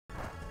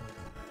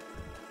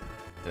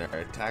and our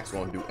attacks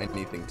won't do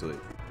anything to it.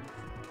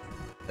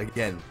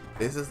 Again,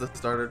 this is the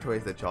starter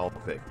choice that y'all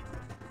picked.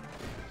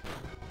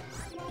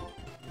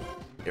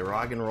 A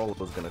rock and roll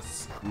is gonna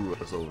screw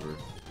us over.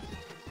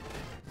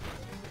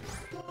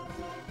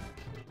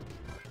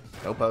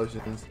 No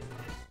potions,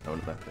 no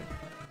nothing.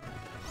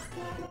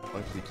 As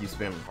long as we keep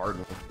spamming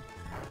Harden.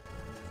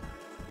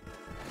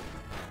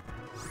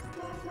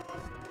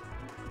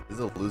 This is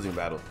a losing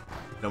battle.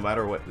 No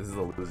matter what, this is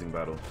a losing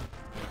battle.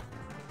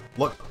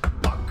 Look,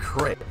 a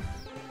crit.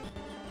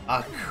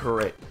 A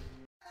crit.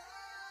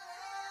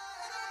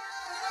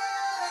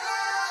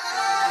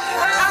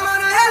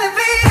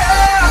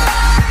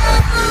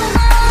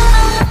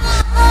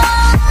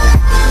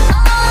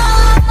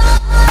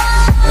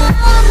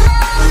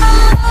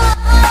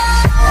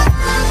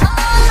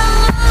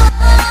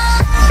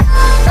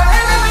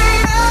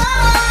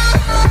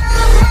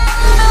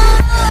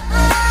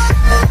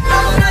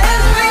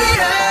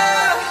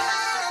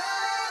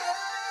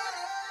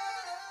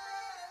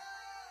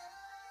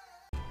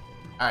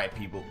 Alright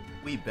people,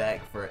 we back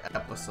for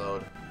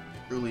episode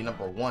truly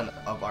number 1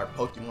 of our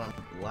Pokemon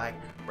Black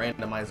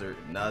Randomizer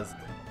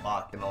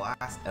Nuzlocke. In the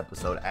last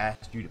episode, I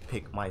asked you to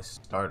pick my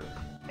starter,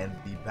 and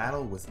the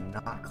battle was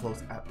not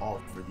close at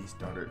all for the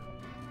starter.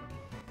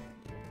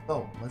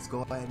 So, let's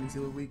go ahead and see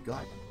what we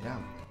got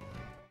now.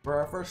 For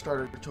our first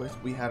starter choice,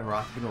 we had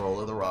Rock and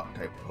Roller, the rock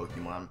type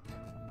Pokemon,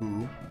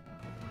 who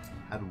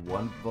had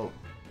 1 vote.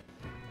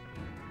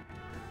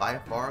 By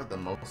far the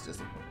most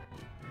disciplined.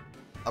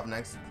 Up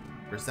next,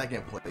 for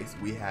second place,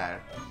 we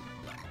had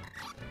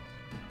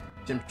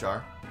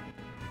Chimchar,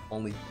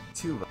 only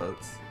 2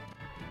 votes,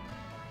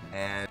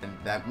 and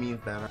that means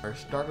that our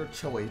starter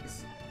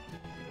choice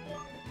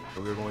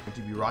that we're going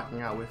to be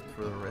rocking out with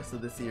for the rest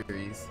of the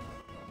series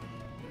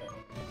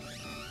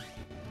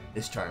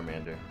is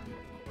Charmander.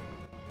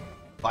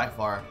 By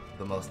far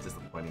the most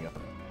disappointing of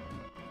them.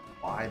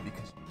 Why?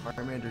 Because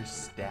Charmander's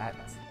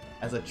stats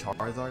as a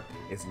Charizard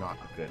is not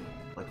good.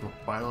 Like for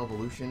Final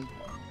Evolution,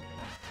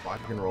 Rock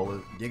and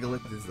Roll,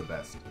 Gigalith is the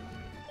best,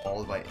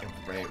 followed by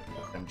Infinite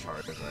and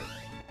Charizard.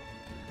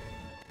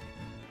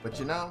 But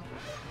you know,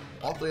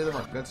 all 3 of them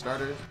are good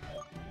starters.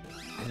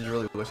 I just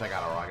really wish I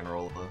got a Rock and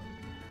Roll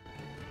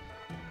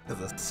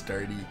because it's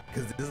sturdy.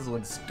 Because this is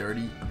when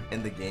sturdy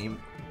in the game,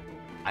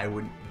 I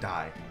wouldn't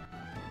die.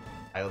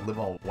 I would live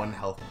on 1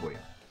 health point,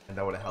 and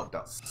that would have helped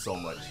out so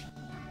much.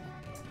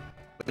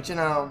 But you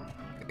know,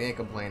 I ain't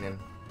complaining.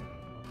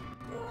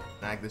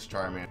 Snag this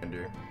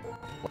Charmander.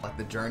 Let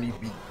the journey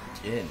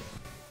begin.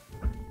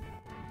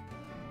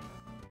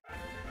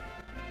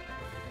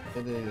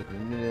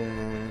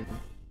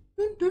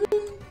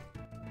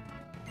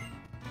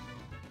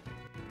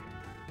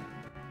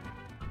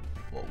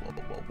 Whoa.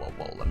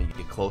 Let me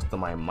get close to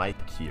my mic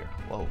here.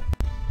 Whoa.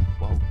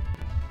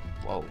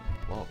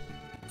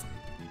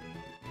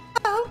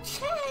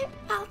 Okay,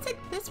 I'll take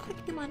this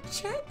Pokemon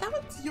chair. That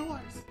one's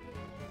yours.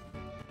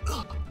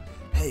 Ugh.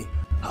 Hey,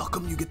 how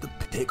come you get to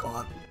pick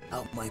out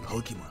my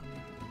Pokemon?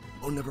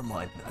 Oh, never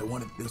mind. I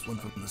wanted this one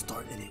from the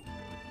start anyway.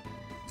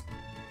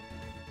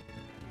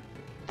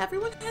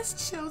 Everyone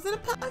has chosen a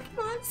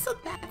Pokemon, so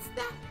that's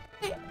that.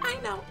 Hey, I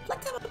know.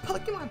 Let's have a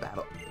Pokemon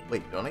battle.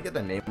 Wait, don't I get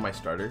to name my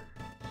starter?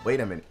 Wait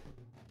a minute.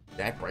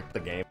 Did I break the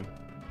game?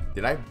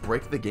 Did I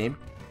break the game?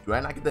 Do I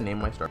not get to name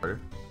my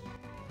starter?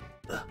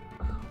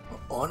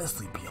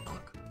 Honestly, Bianca,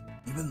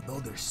 even though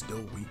they're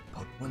still weak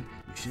Pokemon,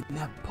 you shouldn't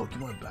have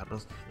Pokemon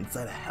battles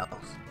inside a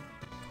house.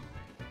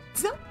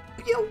 Don't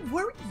be a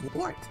worried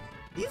wart.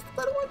 These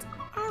little ones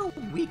are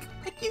weak.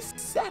 Like you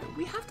said,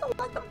 we have to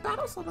let them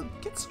battle so they'll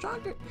get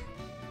stronger.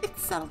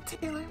 It's settled,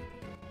 Taylor.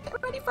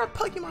 Get ready for a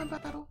Pokemon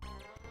battle.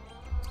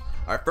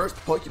 Our first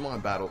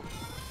Pokemon battle.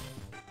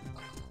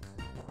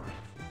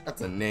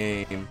 That's a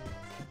name.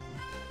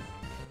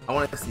 I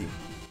want to see.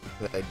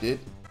 Because I did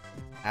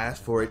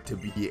ask for it to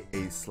be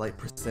a slight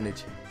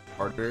percentage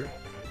harder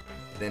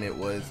than it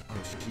was.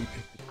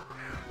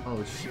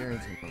 Oh, sharing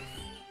some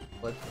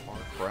blood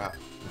crap.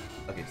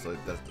 Okay, so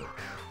it does the.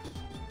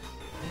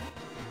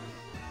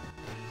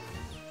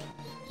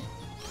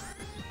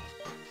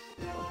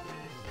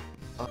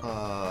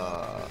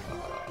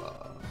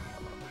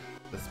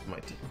 This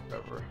might take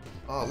forever.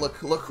 Oh, look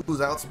who's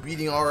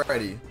outspeeding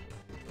already.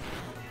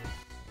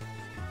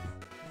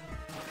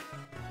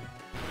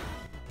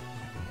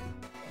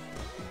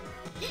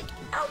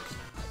 Ouch!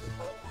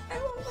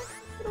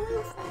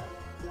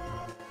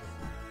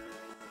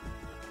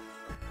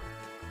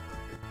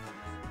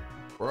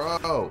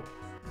 Bro!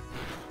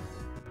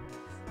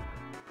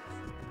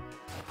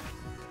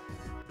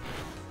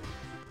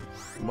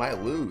 You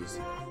might lose.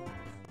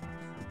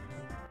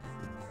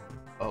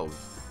 Oh,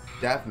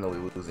 definitely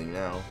losing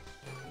now.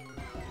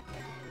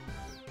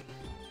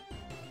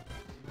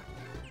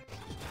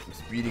 I'm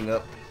speeding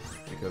up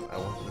because I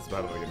want this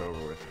battle to get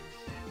over with.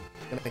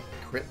 I'm gonna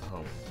crit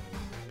home.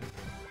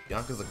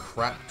 Bianca's a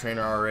crap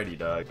trainer already,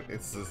 dog.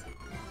 It's just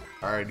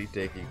already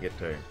taking a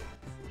turn.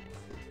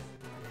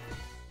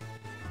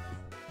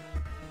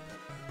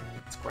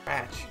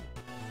 Scratch.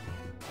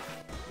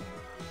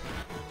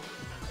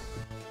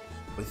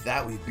 with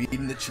that, we've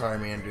beaten the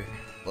Charmander.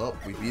 Well,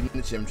 we've beaten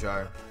the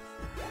Chimchar.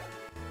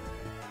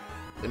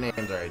 The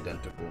names are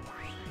identical.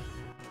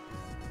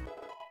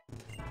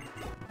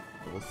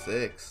 Level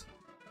 6.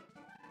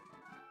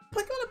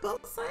 Pokemon on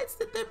both sides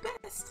did their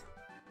best.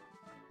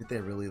 Did they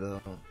really though?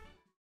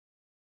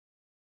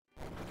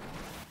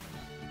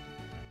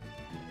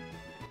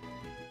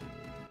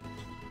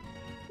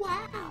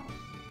 Wow.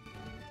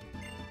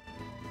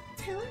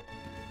 Taylor,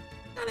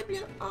 gotta be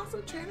an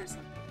awesome trainer, so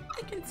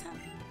I can tell.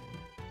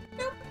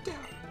 No doubt.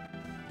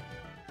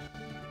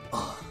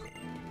 Ah,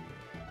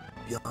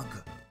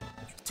 Bianca,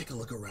 take a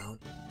look around.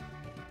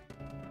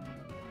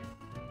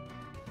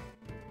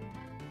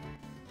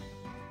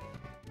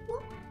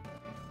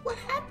 What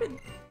happened?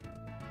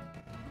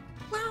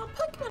 Wow,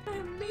 Pokemon are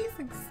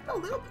amazing, so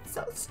little but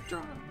so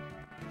strong.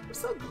 I'm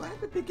so glad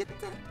that I get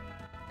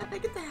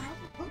to have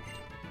a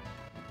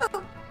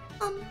Pokemon.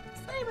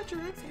 Sorry about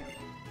your exhale.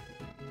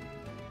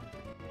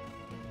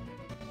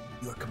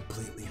 You are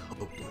completely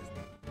hopeless.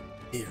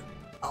 Here,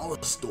 I'll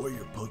restore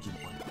your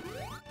Pokemon.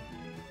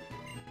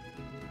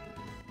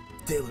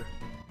 Taylor's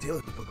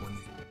Pokemon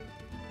needs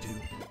too.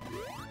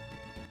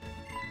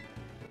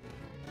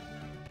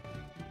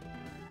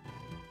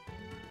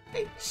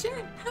 Hey,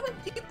 Sharon, how about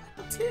you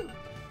battle too?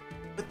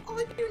 With all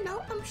you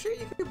know, I'm sure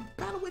you could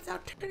battle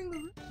without turning the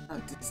room a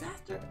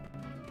disaster.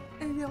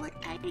 And you're like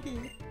I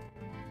did.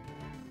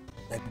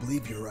 I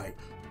believe you're right.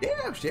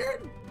 Yeah,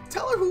 Sharon.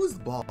 Tell her who's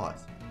the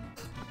boss.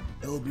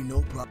 It'll be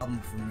no problem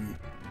for me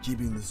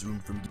keeping this room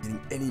from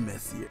getting any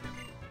messier.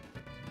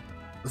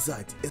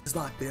 Besides, it's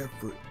not fair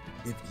for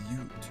if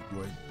you two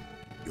are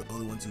the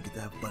only ones who get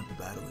to have fun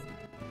battling.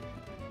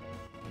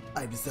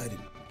 I decided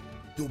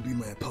you'll be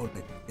my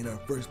opponent in our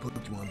first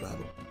Pokemon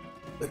battle.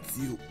 Let's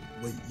see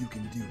what you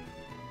can do.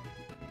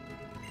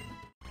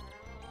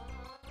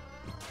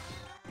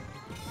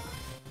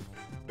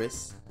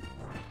 Chris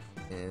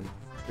and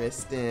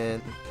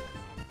Tristan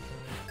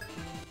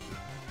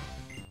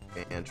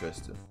and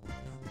Tristan.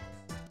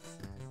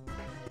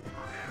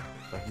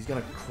 Like he's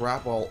gonna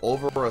crap all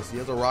over us. He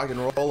has a rock and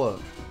roller.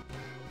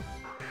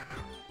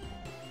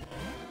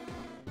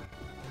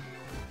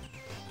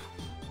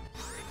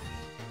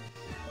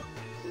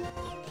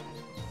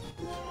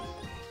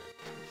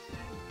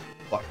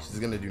 Watch, he's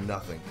gonna do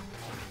nothing.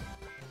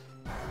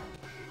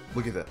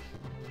 Look at that.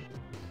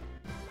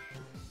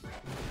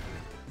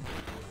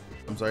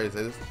 I'm sorry to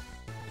say this,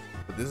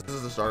 but this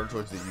is the starter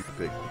choice that you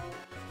picked.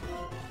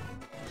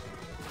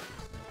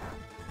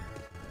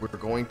 We're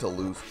going to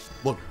lose.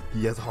 Look,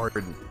 he has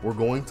hardened. We're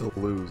going to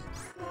lose.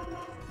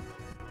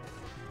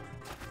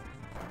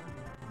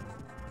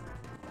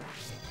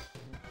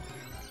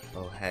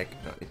 Oh heck,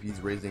 no. If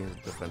he's raising his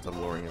defense, I'm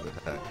lowering his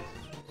attack.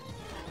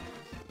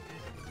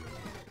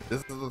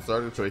 This is the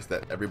starter choice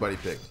that everybody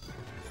picked.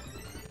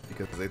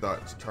 Because they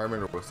thought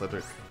Charmander was such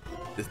a...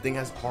 This thing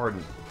has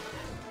hardened.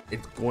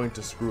 It's going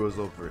to screw us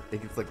over.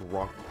 It gets like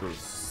rock through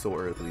so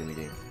early in the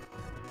game.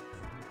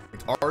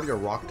 It's already a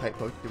rock type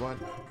Pokemon.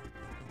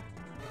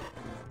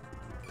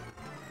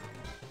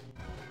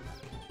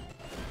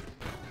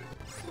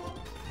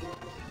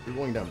 You're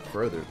going down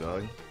further,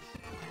 dog.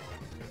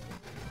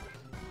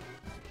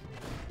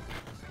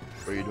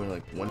 Or you're doing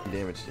like 1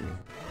 damage to me.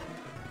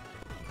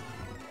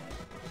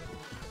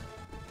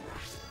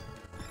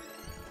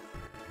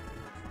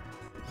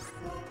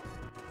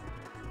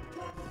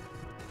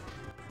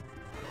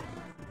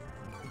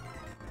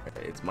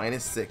 Okay, it's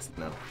 -6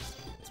 now.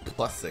 It's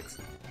 +6.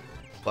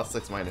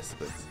 +6,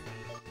 -6.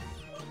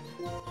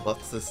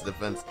 +6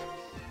 defense,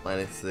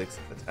 -6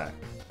 attack.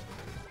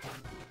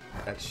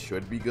 That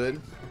should be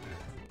good.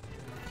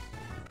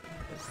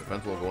 Its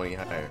defense won't go any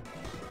higher.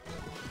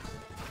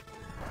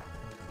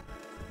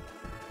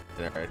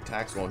 And our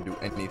attacks won't do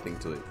anything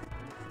to it.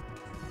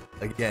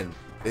 Again,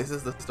 this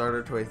is the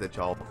starter choice that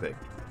y'all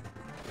picked.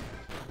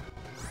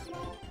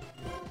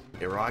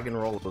 A rock and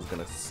roll is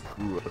gonna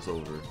screw us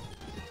over.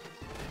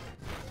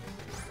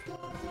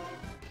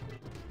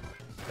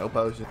 No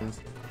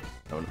potions,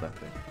 no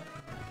nothing.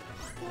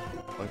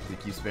 As long as we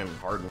keep spamming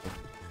Harden.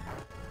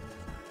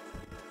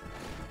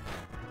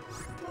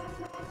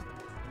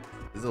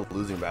 This is a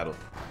losing battle.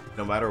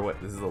 No matter what,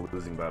 this is a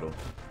losing battle.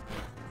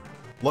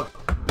 Look,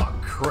 a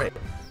crit.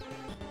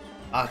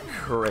 A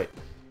crit.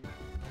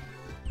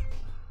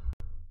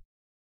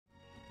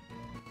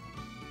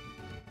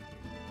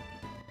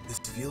 This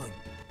feeling,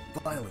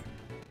 finally,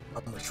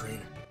 I'm a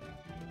trainer.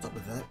 On top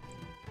of that,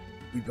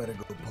 we better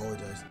go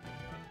apologize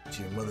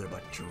to your mother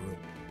about your room.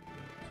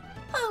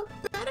 Oh,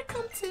 better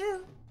come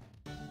too.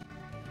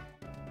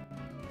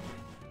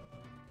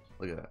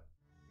 Look at that.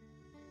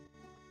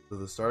 So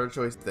the starter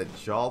choice that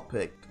y'all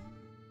picked,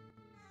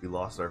 we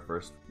lost our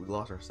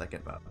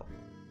second battle.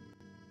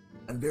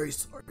 I'm very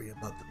sorry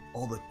about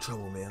all the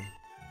trouble, man.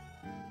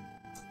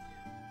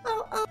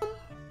 Oh,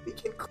 we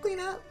can clean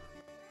up.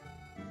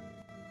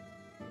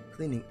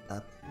 Cleaning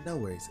up? No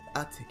worries,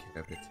 I'll take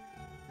care of it.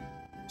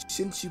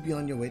 Shouldn't you be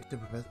on your way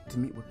to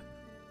meet with...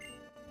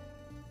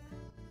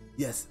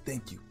 Yes,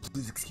 thank you.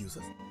 Please excuse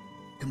us.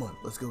 Come on,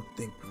 let's go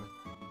thank Professor.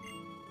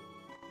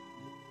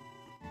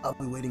 I'll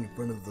be waiting in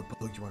front of the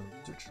Pokemon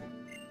research room.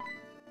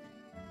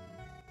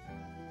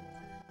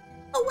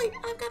 Oh wait,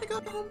 I've got to go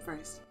home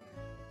first.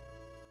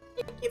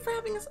 Thank you for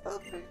having us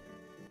over.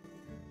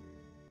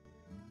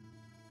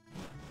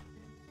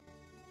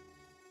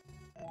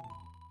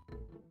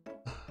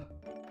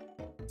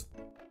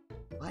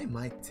 Why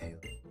my tail?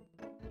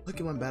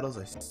 Pokemon battles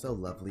are so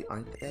lovely,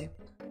 aren't they?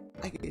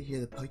 I can hear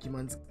the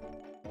Pokemon's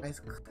cries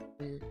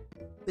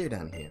clear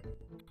down here.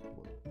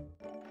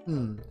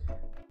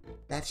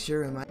 That sure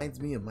reminds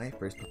me of my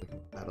first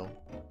Pokemon battle.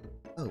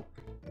 Oh,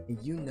 and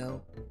you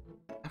know,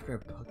 after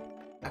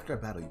a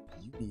battle,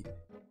 you need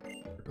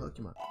your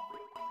Pokemon.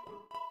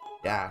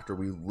 Yeah, after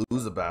we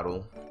lose a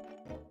battle.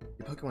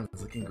 Your Pokemon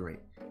is looking great.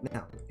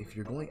 Now, if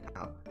you're going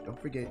out, don't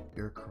forget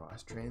your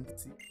cross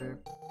transceiver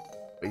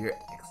Or your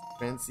X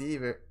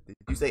transceiver. Did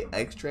you say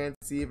X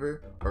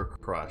transceiver or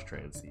cross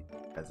transceiver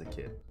as a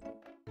kid?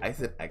 I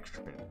said X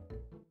trans.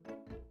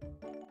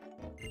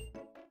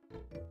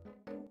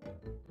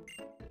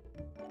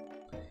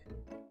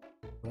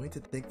 Going to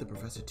thank the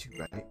professor too,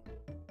 right?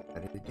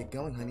 Ready to get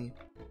going, honey.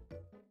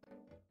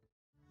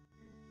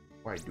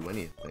 Before I do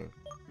anything.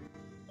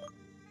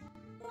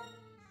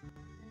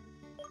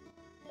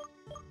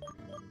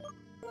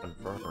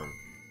 Confirm.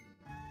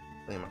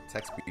 Playing my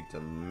text speed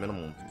to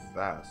minimum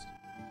fast.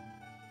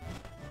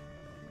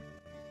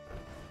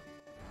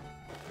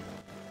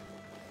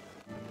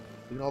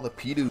 Look at all the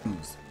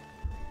P-Doos.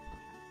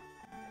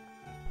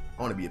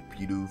 I want to be a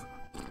P-Doof.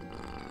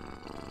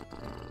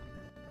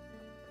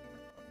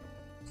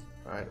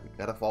 Alright, we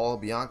gotta follow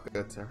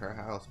Bianca to her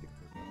house because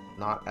it's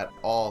not at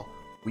all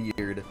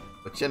weird.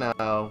 But you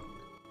know.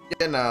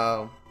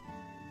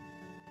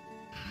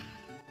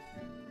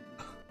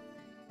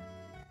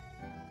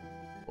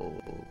 Oh,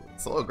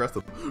 so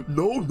aggressive.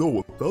 No,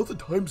 1,000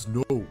 times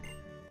no.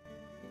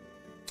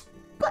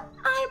 But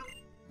I'm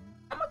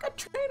a good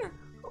trainer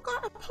who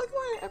got a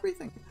Pokemon and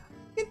everything.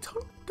 You can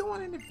totally go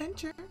on an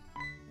adventure.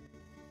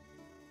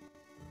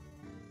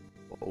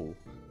 Oh.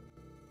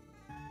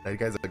 That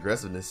guy's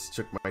aggressiveness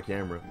shook my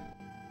camera.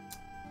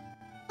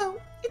 Oh,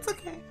 it's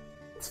okay.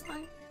 It's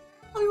fine.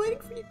 I'll be waiting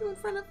for you in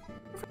front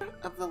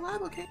of the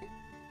lab, okay?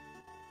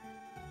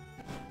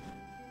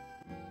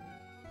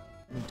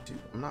 Dude,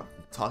 I'm not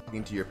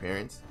talking to your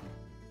parents.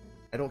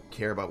 I don't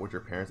care about what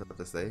your parents have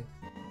to say.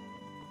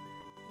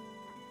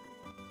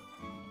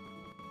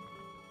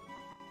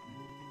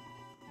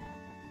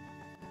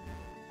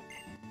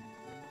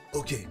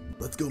 Okay,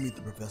 let's go meet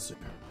the professor.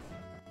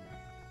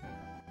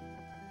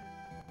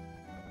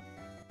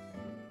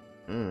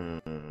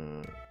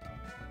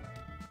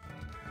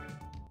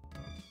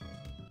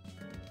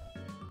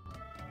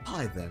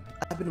 Hi there.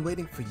 I've been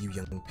waiting for you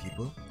young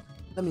people.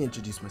 Let me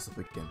introduce myself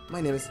again.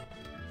 My name is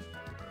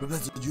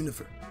Professor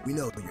Junifer. We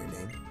know your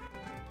name.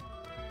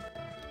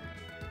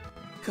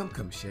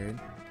 Come, Sharon.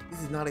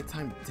 This is not a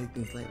time to take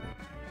things lightly.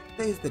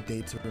 Today is the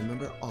day to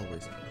remember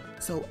always,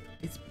 so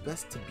it's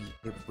best to be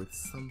here with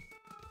some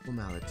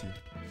formality.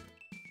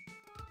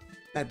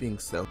 That being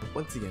so,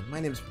 once again,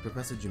 my name is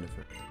Professor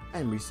Junifer. I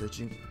am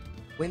researching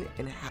when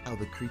and how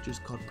the creatures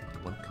called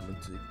Pokemon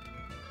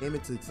came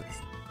into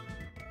existence.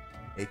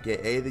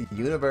 AKA the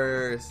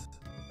universe.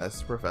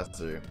 That's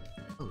Professor.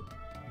 Oh,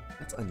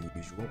 that's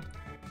unusual.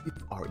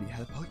 You've already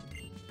had a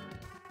Pokemon.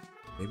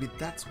 Maybe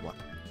that's why.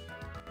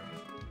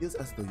 Feels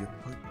as though your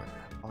Pokemon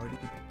have already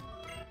been.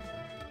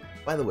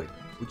 By the way,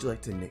 would you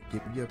like to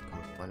give your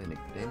Pokemon a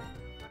nickname?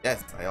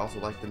 Yes, I also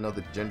like to know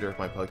the gender of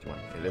my Pokemon.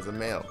 It is a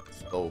male,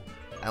 so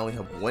I only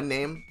have one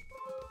name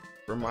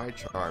for my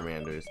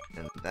Charmanders,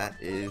 and that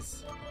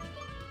is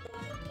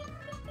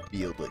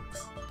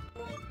Felix.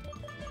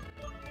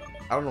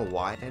 I don't know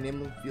why I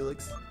named him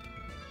Felix,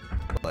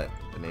 but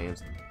the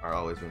names are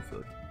always been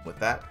Felix. With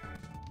that,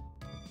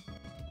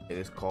 it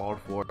is called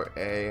for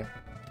a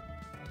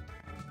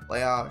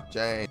layout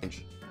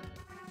change.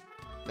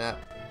 Snap.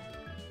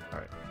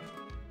 Alright.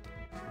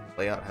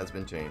 Layout has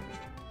been changed.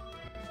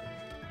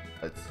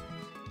 Let's.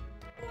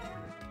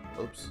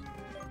 Oops.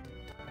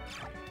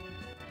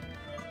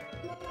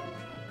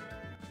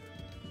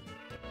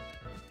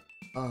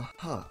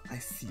 I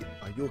see.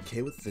 Are you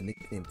okay with the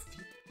nickname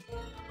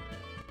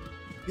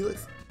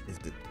Felix?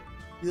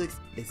 Felix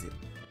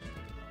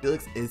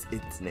is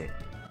its name.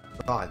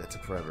 God, that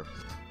took forever.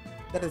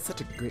 That is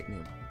such a great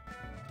name.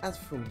 As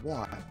for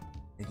why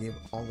I gave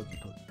all of you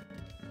Pokemon,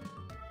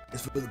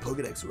 it's for the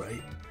Pokedex,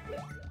 right?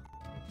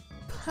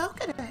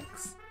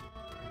 Pokedex?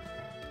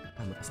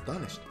 I'm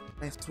astonished.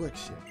 Nice work,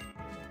 Shit.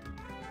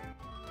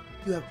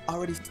 You have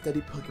already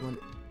studied Pokemon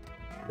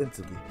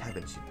extensively,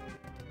 haven't you?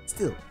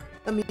 Still,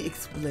 let me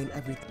explain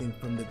everything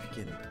from the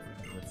beginning.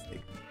 Let's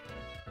take.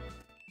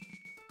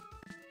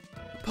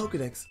 The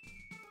Pokedex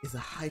is a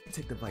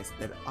high-tech device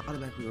that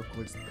automatically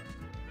records them.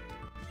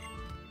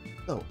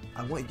 So,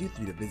 I want you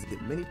three to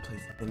visit many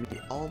places and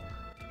meet all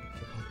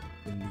the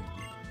Pokemon in New York.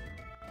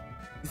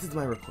 This is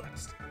my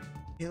request.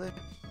 Taylor,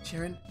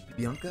 Sharon,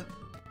 Bianca,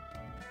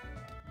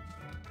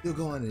 you'll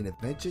go on an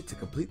adventure to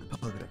complete the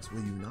Pokedex,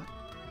 will you not?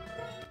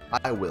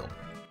 I will.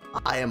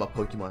 I am a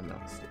Pokemon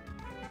master.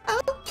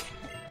 Okay.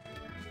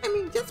 I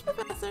mean, just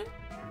Professor.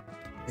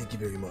 Thank you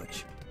very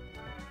much.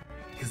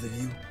 Because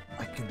of you,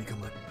 I can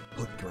become a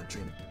Pokemon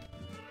trainer.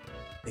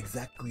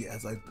 Exactly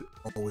as I've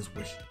always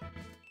wished.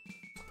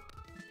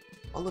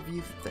 All of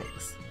you,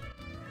 thanks.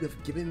 You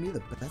have given me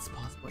the best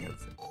possible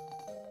answer.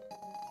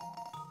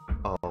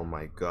 Oh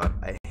my god,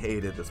 I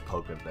hated this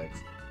Pokedex.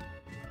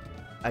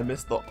 I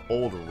missed the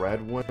old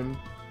red one.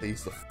 They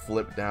used to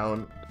flip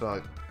down.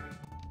 The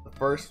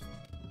first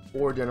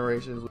 4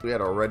 generations, we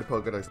had a red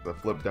Pokedex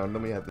that flipped down.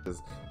 Then we had this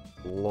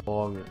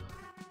long,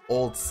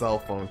 old cell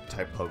phone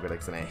type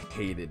Pokedex, and I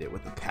hated it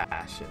with a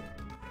passion.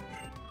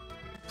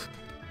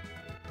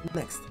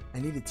 Next, I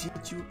need to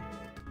teach you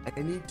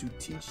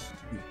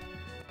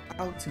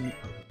how to meet Pokemon.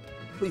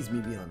 Please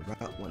meet me on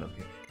Route 1 up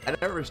here. I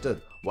never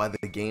understood why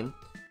the game,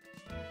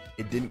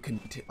 it didn't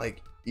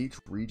like each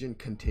region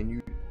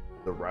continued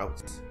the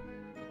routes,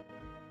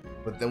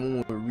 but then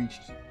when we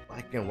reached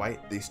Black and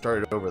White, they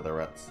started over the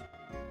routes.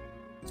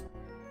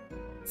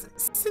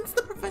 Since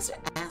the professor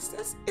asked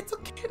us, it's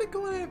okay to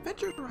go on an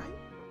adventure, right?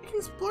 We can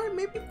explore and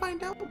maybe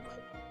find out what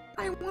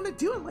I want to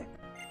do in life.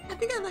 I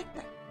think I like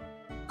that.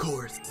 Of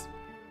course.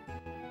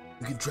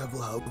 We can travel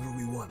however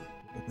we want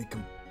when we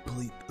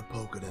complete the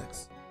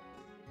Pokedex.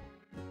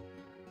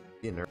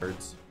 You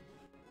nerds.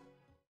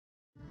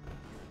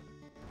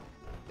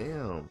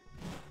 Damn.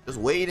 Just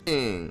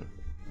waiting.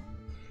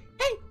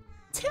 Hey,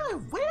 Taylor,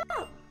 wait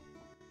up!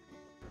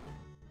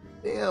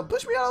 Damn,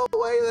 push me out of the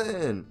way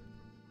then.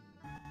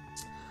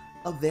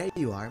 Oh, there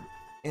you are.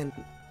 And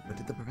what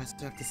did the professor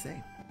have to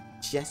say?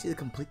 She asked you to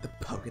complete the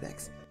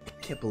Pokedex? I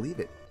can't believe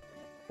it.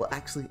 Well,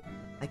 actually,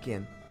 I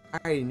can. I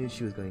already knew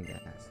she was going to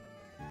ask.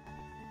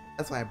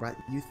 That's why I brought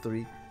you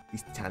 3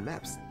 these town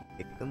maps.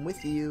 Take them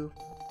with you.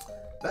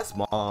 Best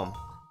mom.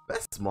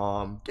 Best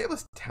mom. Give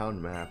us town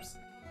maps.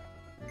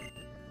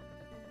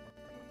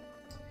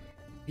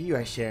 Here you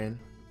are, Sharon.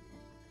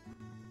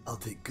 I'll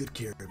take good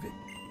care of it.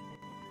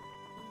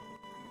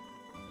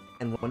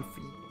 And one for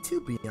you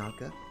too,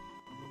 Bianca.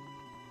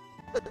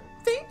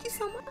 Thank you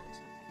so much.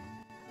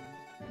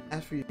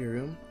 As for your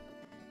room,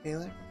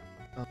 Taylor,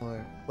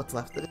 or what's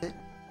left of it,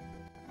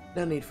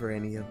 no need for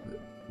any of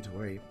it to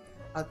worry.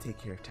 I'll take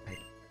care of Tiger.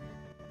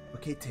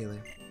 Okay,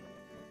 Taylor.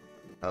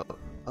 Oh,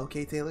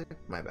 okay, Taylor?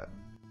 My bad.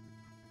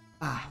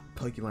 Ah,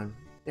 Pokemon.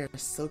 They're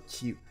so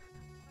cute,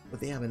 but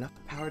they have enough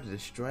power to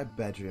destroy a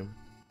bedroom.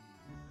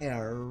 They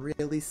are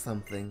really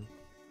something.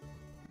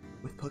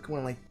 With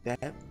Pokemon like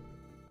that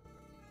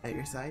at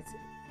your sides,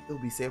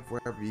 you'll be safe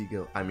wherever you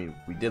go. I mean,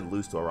 we did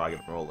lose to a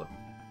Rocket Roller.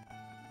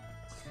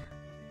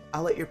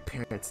 I'll let your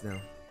parents know.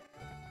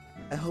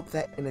 I hope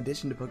that in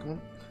addition to Pokemon,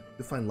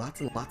 you'll find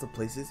lots and lots of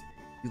places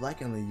you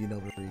like in the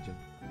Unova region.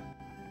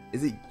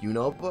 Is it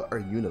Unova or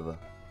Unova?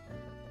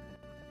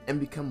 And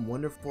become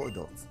wonderful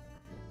adults.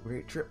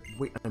 Great trip.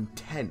 Wait, I'm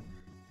 10.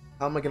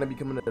 How am I gonna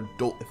become an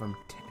adult if I'm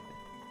 10?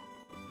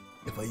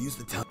 If I use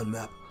the town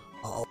map,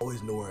 I'll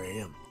always know where I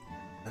am.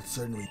 That's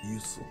certainly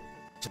useful.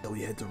 Shall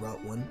we head to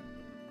Route 1?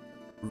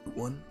 Route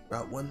 1?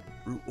 Route 1?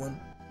 Route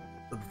 1?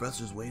 The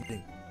professor's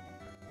waiting.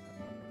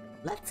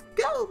 Let's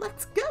go!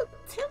 Let's go!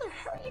 Taylor,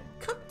 hurry!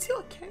 Come too,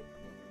 okay?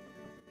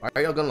 Why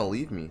are y'all gonna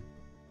leave me?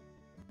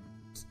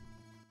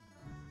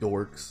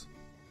 Dorks.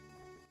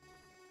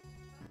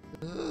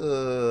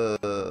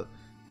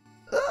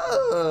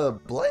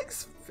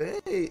 Blake's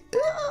face.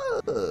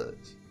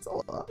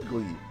 So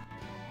ugly.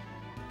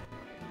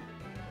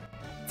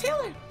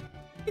 Taylor,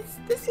 it's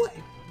this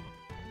way.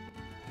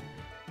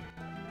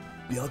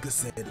 Bianca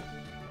says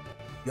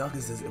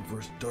if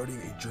we're starting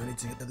a journey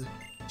together,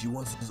 she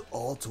wants us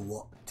all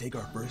to take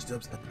our first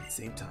steps at the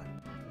same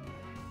time.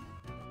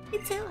 Hey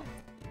Taylor,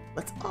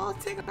 let's all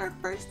take our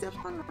first steps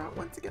on Route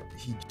 1 together.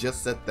 He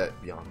just said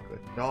that, Bianca.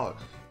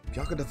 Dog,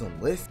 Bianca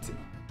doesn't listen.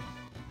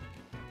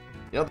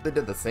 You know, they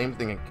did the same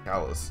thing in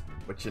Kalos,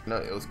 but you know,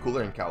 it was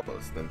cooler in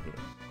Kalos than here.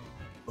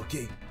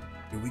 Okay,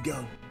 here we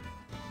go.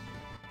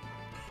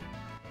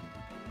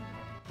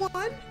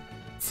 1,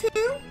 2.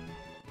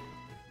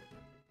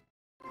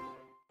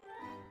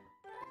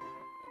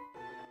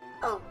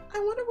 Oh, I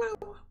wonder what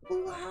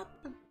will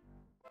happen.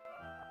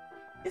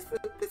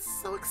 Isn't this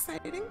so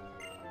exciting?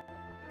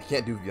 I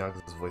can't do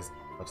Bianca's voice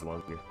much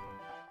longer.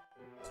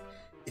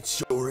 It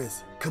sure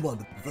is. Come on,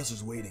 the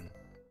professor's waiting.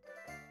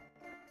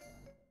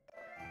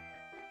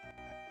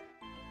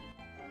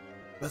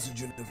 Professor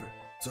Jennifer,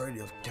 sorry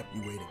to have kept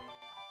you waiting.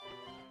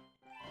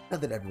 Now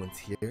that everyone's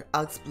here,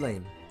 I'll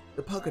explain.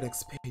 The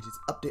Pokédex pages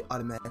update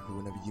automatically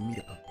whenever you meet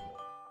a Pokémon.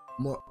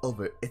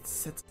 Moreover, it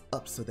sets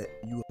up so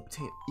that you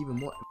obtain even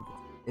more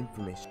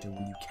information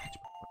when you catch a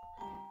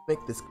Pokémon. To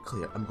make this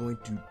clear, I'm going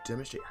to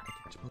demonstrate how to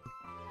catch a Pokémon.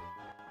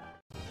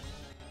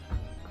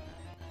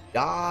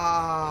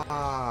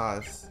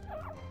 Yas!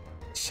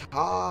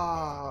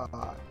 Cha!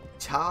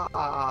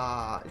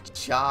 Cha!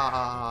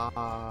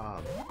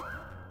 Cha!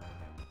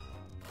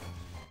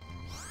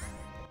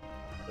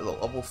 There's a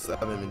level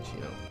 7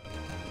 Minchino.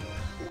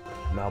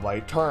 Now by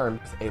terms,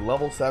 a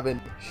level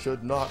 7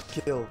 should not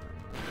kill.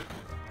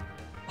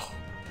 Oh,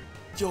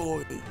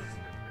 yoink!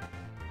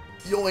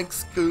 Yoink,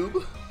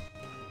 Scoob!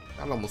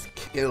 That almost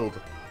killed.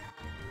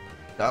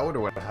 I wonder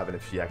what would happen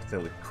if she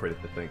accidentally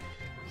critted the thing.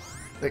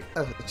 Like,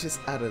 just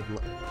out of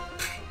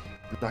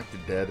knocked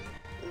it dead.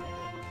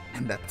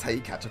 And that's how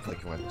you catch a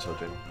Pokemon,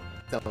 children.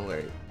 Don't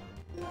worry.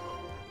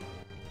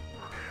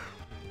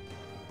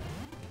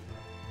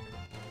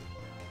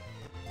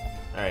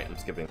 Alright, I'm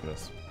skipping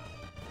this.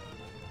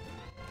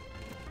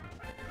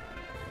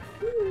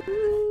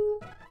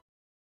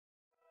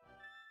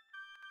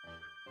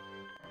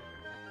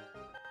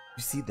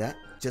 You see that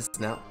just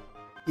now?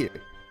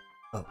 Here.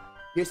 Oh,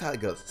 here's how it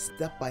goes,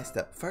 step by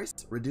step.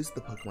 First, reduce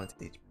the Pokemon's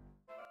HP.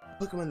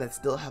 Pokemon that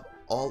still have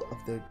all of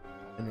their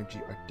energy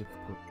are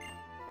difficult.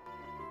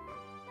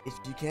 If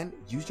you can,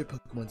 use your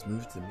Pokemon's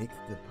moves to make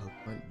the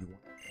Pokemon you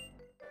want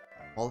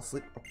fall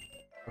asleep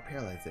or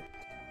paralyze it.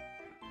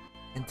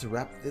 And to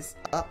wrap this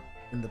up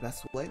in the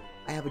best way,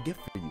 I have a gift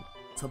for you.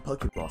 Some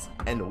Pokeballs.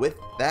 And with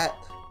that,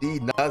 the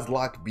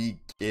Nuzlocke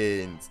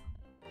begins.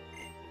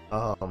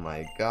 Oh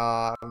my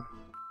god.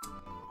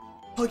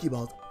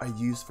 Pokeballs are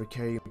used for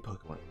carrying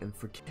Pokemon and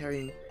for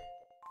carrying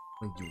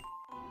when you...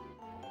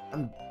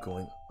 I'm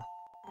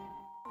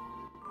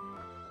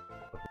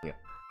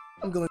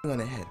going on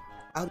ahead.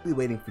 I'll be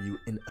waiting for you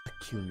in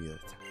Accumula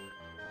Town.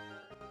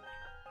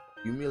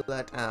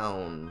 Accumula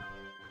Town.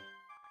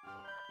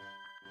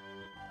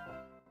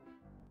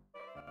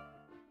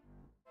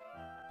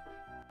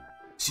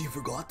 She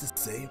forgot to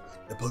say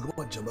that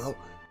Pokemon jump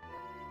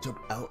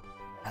out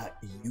at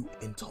you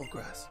in tall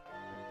grass.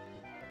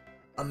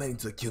 I'm heading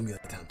to Accumula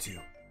Town too.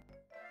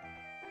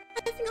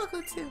 I think I'll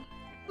go too.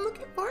 I'm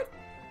looking forward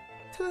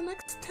to the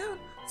next town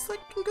so I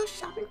can go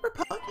shopping for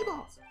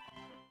Pokeballs.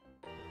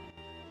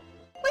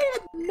 Wait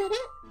a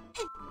minute!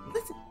 Hey,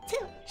 listen,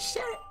 Taylor,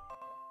 share it!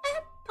 I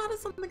have thought of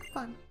something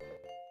fun.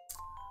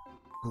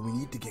 But we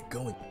need to get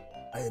going.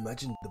 I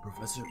imagine the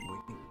professor's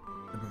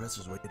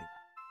waiting.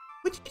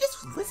 Would you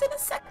just listen a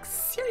sec?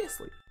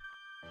 Seriously.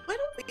 Why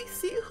don't we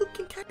see who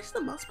can catch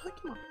the most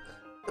Pokemon?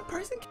 The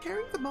person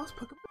carrying the most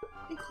Pokemon,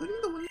 including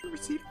the one you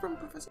received from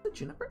Professor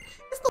Juniper,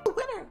 is the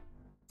winner!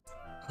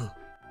 Huh.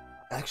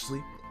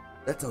 Actually,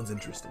 that sounds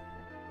interesting.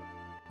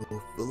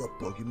 We'll fill up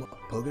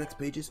Pokedex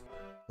pages,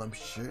 but I'm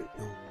sure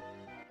it'll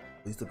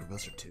please the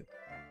professor too.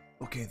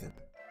 Okay then,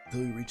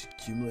 until we reach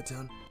Accumula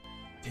Town,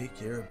 take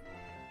care of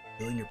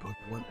filling your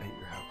Pokemon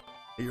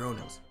at your own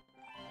house.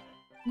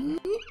 Me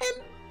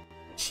and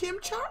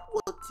Chimchar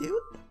will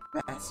do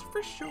the best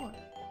for sure.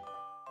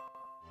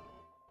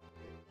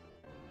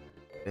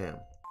 Damn.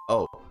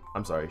 Oh,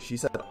 I'm sorry. She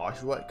said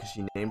Oshawott because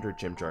she named her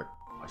Chimchar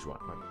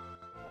Oshawott.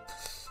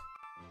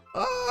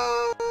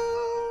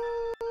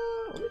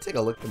 Let me take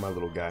a look at my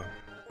little guy.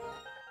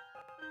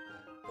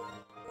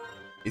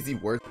 Is he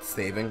worth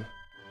saving?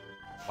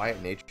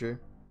 Quiet nature.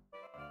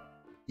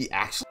 He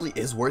actually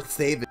is worth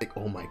saving.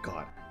 Oh my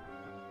god.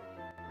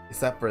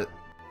 Except for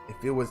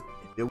if it was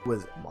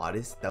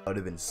modest, that would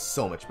have been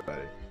so much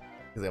better.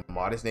 Because a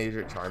modest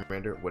nature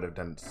Charmander would have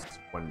done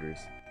wonders.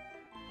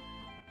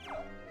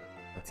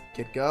 Let's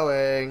get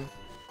going.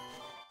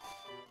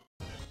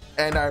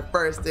 And our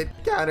first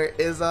encounter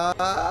is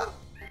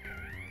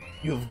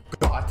You've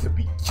got to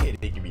be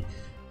kidding me.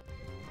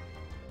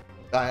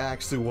 I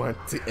actually want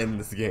to end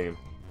this game.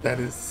 That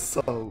is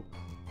so...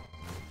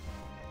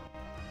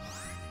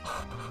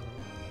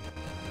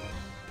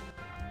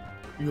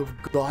 You've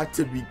got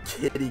to be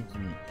kidding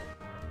me.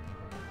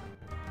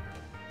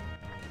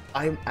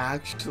 I'm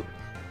actually...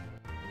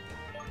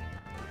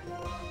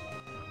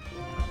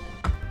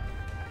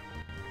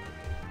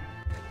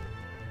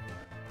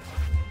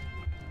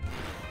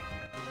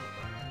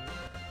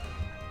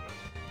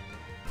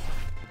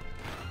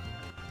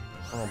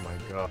 Oh my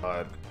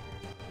god.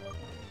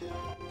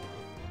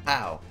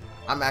 How?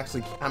 I'm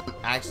actually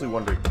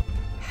wondering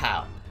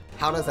how.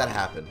 How does that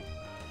happen?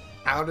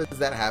 How does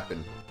that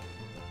happen?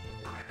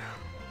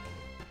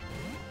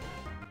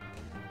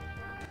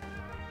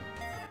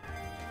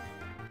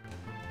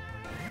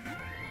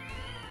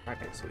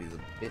 Okay, so he's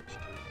a bitch.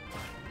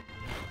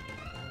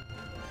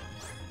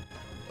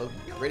 Oh,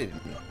 get ready to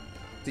me.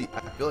 See,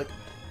 I feel like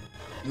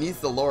he needs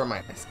to lower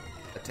my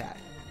attack.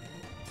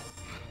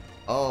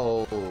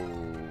 Oh.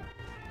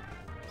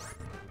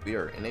 We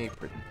are in a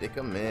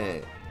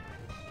predicament.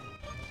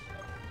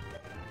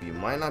 We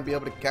might not be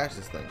able to catch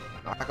this thing.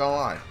 Not gonna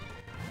lie.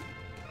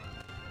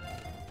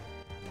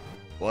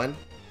 One.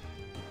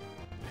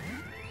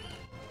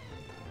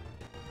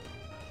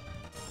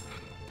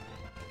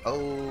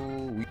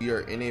 Oh, we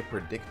are in a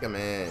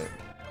predicament.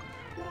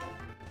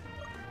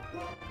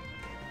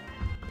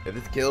 If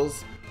this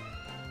kills,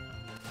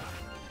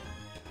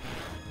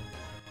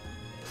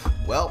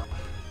 well,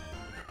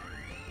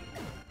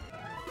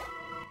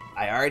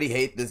 I already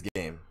hate this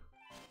game.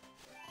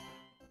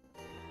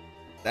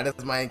 That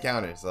is my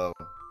encounter, so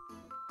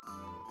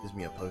gives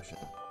me a potion.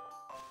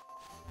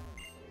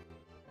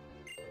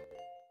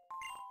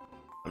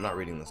 I'm not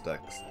reading this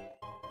text.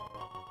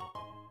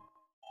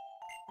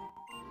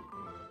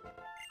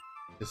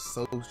 It's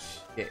so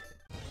shit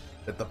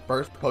that the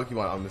first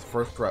Pokemon on this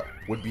first rep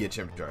would be a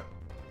Chimchar.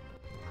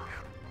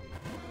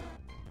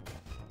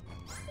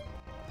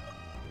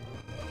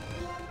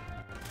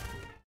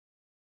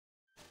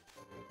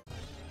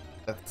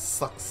 That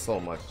sucks so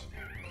much.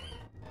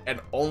 And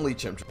only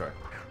Chimchar.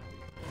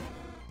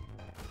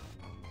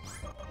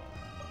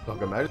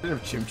 Fuck, imagine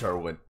if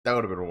Chimchar went. That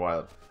would have been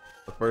wild.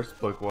 The first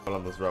Pokemon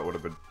on this route would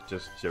have been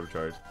just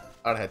Chimchars.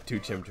 I'd have had 2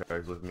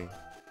 Chimchars with me.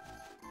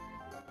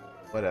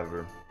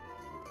 Whatever.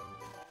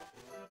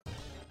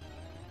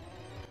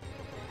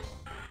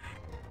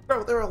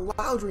 Bro, there are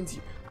Loudrins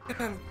here. I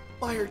got a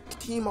fire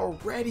team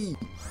already.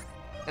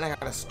 And I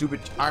got a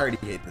stupid. I already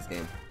hate this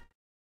game.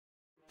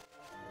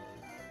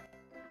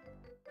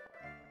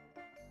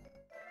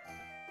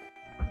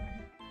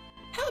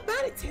 How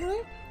about it,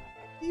 Taylor?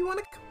 Do you want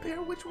to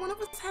compare which one of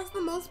us has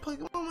the most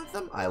Pokemon with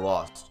them? I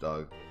lost,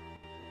 dog.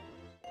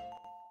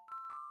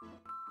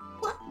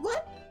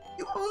 What?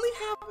 You only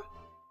have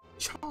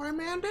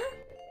Charmander?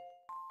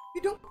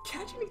 You don't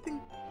catch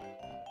anything.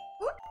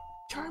 What?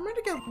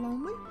 Charmander get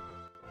lonely?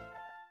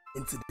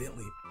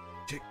 Incidentally,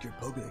 check your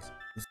Pokedex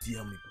to see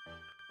how many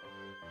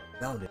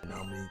found it and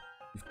how many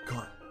you've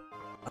caught.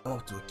 I'm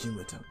off to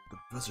accumulate time. The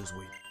professor's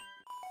waiting.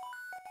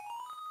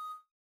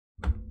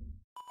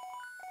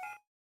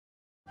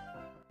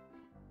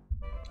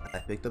 I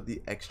picked up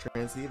the X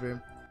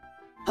transceiver.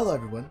 Hello,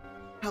 everyone.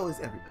 How is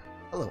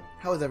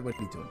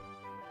everybody doing?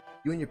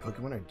 You and your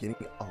Pokemon are getting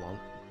along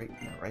right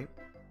now, right?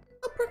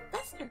 Oh,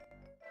 Professor!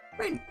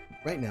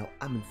 Right now,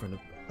 I'm in front of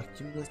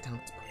Accumulus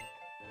Town's park.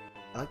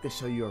 I'd like to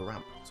show you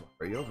around, so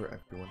hurry over,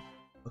 everyone.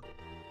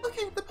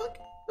 Okay, the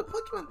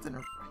Pokemon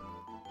Center.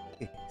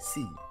 Okay,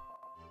 see you.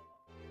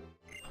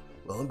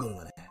 Well, I'm going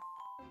on ahead.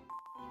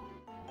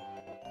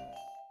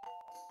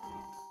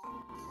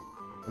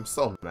 I'm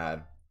so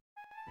mad.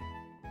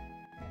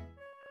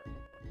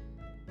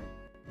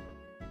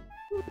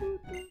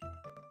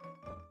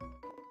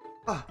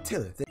 Ah,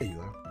 Taylor, there you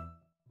are.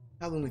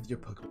 Traveling with your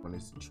Pokemon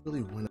is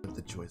truly one of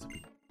the joys of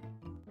it.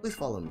 Please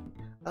follow me.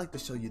 I'd like to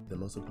show you the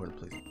most important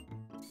place.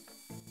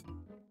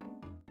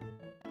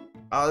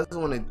 This is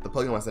when the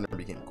Pokemon Center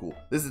became cool.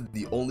 This is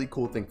the only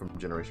cool thing from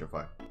Generation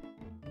 5.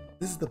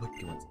 This is the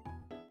Pokemon Center.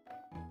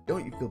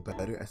 Don't you feel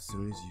better as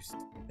soon as you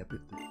step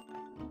it through?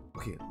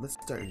 Okay, let's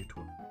start your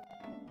tour.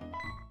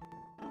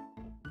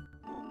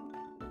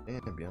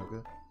 And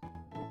Bianca.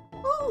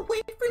 Oh,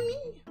 wait for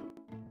me!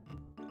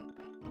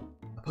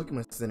 A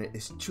Pokemon Center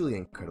is truly an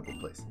incredible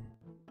place.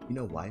 You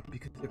know why?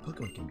 Because your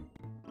Pokemon can be.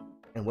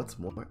 And what's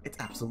more, it's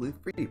absolutely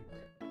free.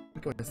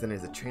 Pokemon Center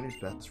is a trainer's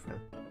best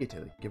friend. Here,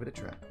 Taylor, give it a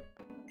try.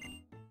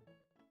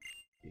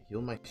 You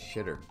heal my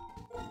shitter.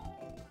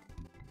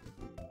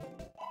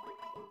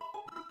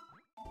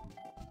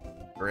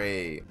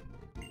 Great.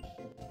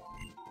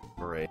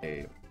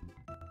 Great.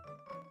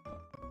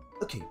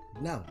 Okay,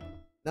 now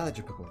that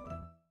your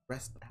Pokemon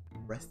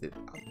rested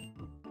out.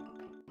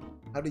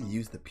 How to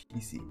use the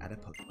PC at a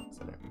Pokemon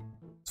Center.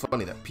 It's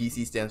funny that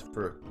PC stands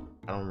for,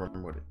 I don't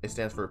remember what it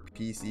stands for.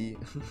 PC.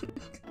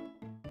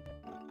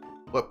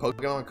 What,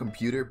 Pokemon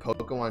Computer,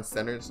 Pokemon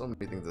Center, so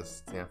many things that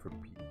stand for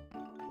PC.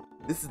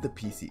 This is the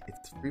PC.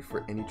 It's free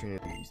for any trainer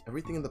to use.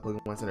 Everything in the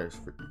Pokemon Center is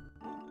free.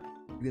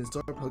 You can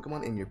store a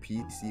Pokemon in your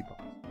PC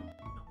box,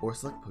 or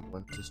select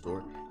Pokemon to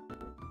store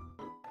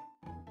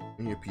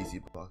in your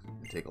PC box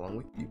and take along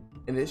with you.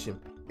 In addition,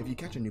 if you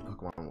catch a new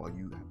Pokemon while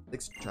you have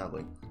 6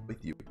 traveling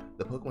with you,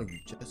 the Pokemon you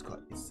just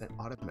caught is sent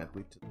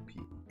automatically to the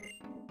PC.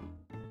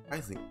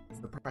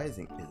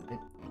 Surprising, isn't it?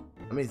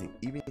 Amazing.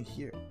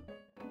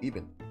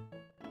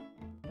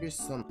 Here's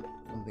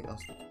something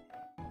else.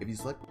 If you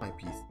select my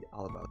PC,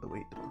 I'll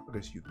evaluate the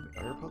progress you've made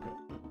on your Pokemon.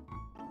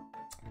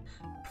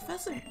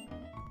 Professor,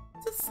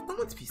 this is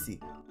someone's PC.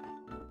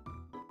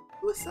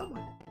 Who is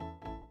someone?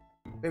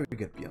 Very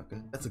good,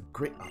 Bianca. That's a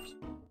great option.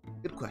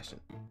 Good question.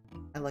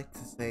 I'd like to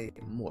say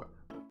more,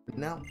 but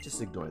now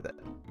just ignore that.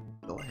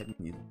 Go ahead and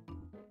use it.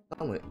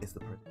 Someone is the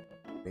person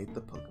who made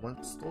the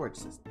Pokemon storage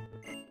system.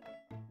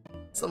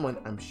 Someone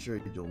I'm sure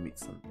you'll meet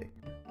someday.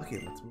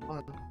 Okay, let's move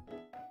on.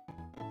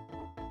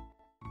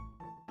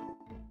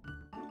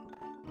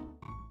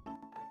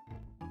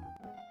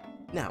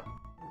 Now,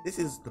 this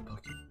is the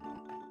Pokemon.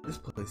 This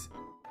place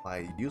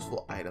buy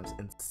useful items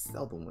and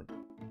sell them with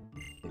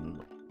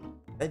anyone.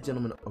 That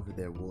gentleman over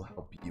there will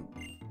help you.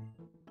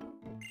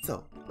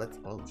 So,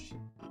 oh shit.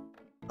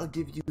 I'll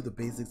give you the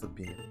basics of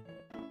being.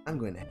 I'm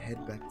going to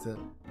head back to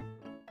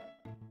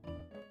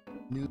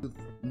New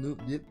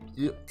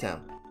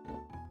Town.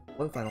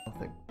 One final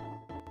thing.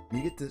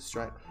 You get this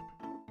right.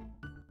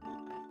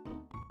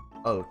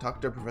 Oh,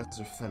 talk to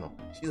Professor Fennel.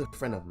 She's a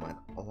friend of mine.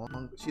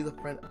 She's a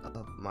friend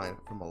of mine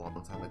from a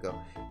long time ago,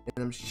 and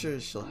I'm sure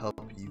she'll help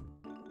you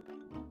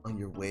on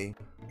your way.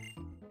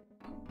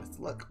 Best of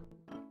luck.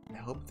 I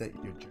hope that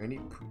your journey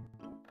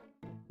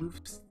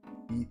proves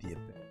to be the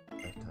event of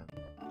a lifetime.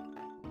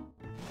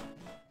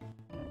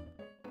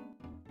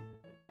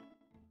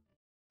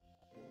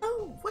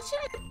 Oh, what should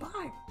I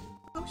buy?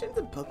 Potions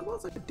and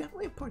Pokeballs are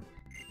definitely important.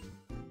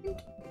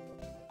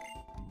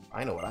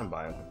 I know what I'm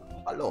buying.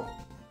 Hello.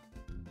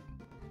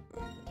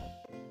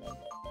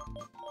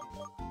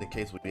 In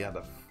case we have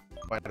to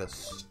fight a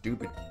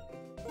stupid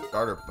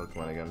starter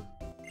Pokemon again.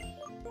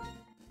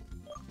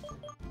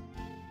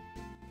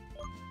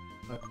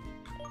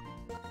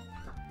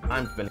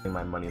 I'm spending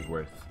my money's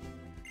worth.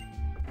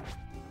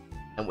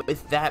 And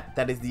with that,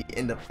 that is the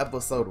end of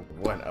episode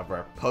 1 of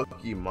our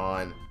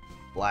Pokemon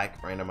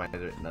Black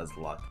Randomizer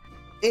Nuzlocke.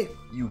 If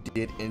you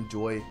did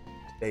enjoy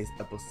today's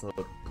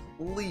episode,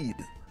 please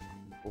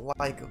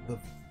like the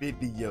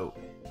video.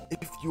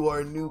 If you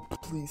are new,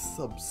 please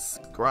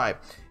subscribe.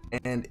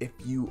 And if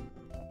you...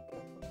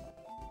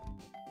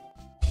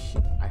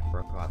 Shit, I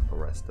forgot the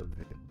rest of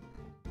it.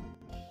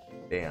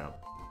 Damn.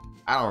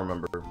 I don't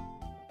remember.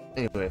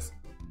 Anyways,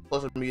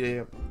 social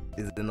media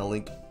is in the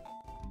link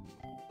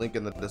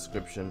in the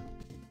description.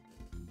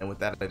 And with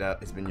that,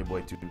 it's been your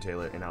boy Toon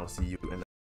Taylor, and I will see you in the